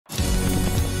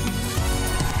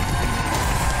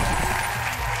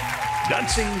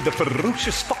dancing the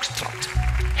ferocious Foxtrot,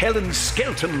 Helen,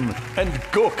 Skelton and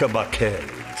Gorka Marquez.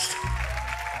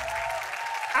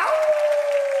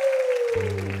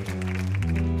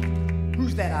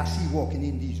 Who's that I see walking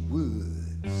in these woods?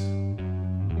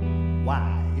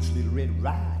 Why, it's Little Red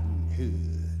Riding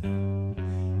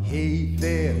Hood. Hey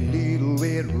there, Little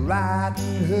Red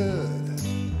Riding Hood,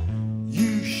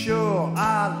 you sure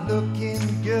are looking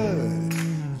good.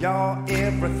 You're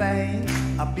everything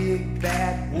a big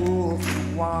bad wolf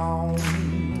would want.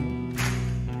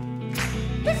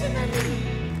 Listen to me,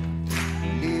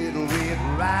 Little Red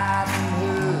Riding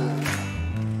Hood.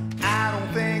 I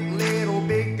don't think little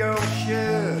big girl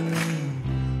should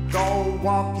go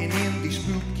walking in these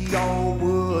spooky old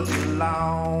woods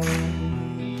alone.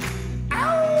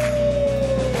 Ow!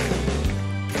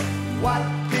 What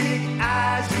big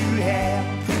eyes you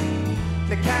have,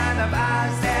 the kind of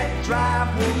eyes that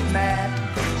drive wolves mad.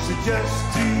 So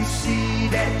just to see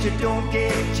that you don't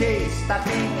get chased, I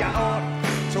think I ought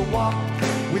to walk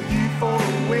with you for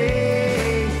a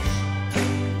ways.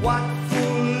 What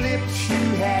full lips you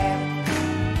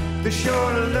have, they're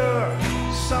sure to lure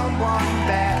someone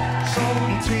back. So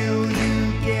until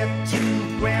you get to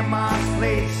Grandma's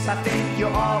place, I think you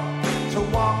ought to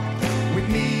walk with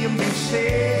me and be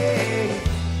safe.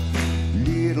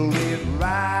 Little Red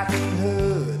Riding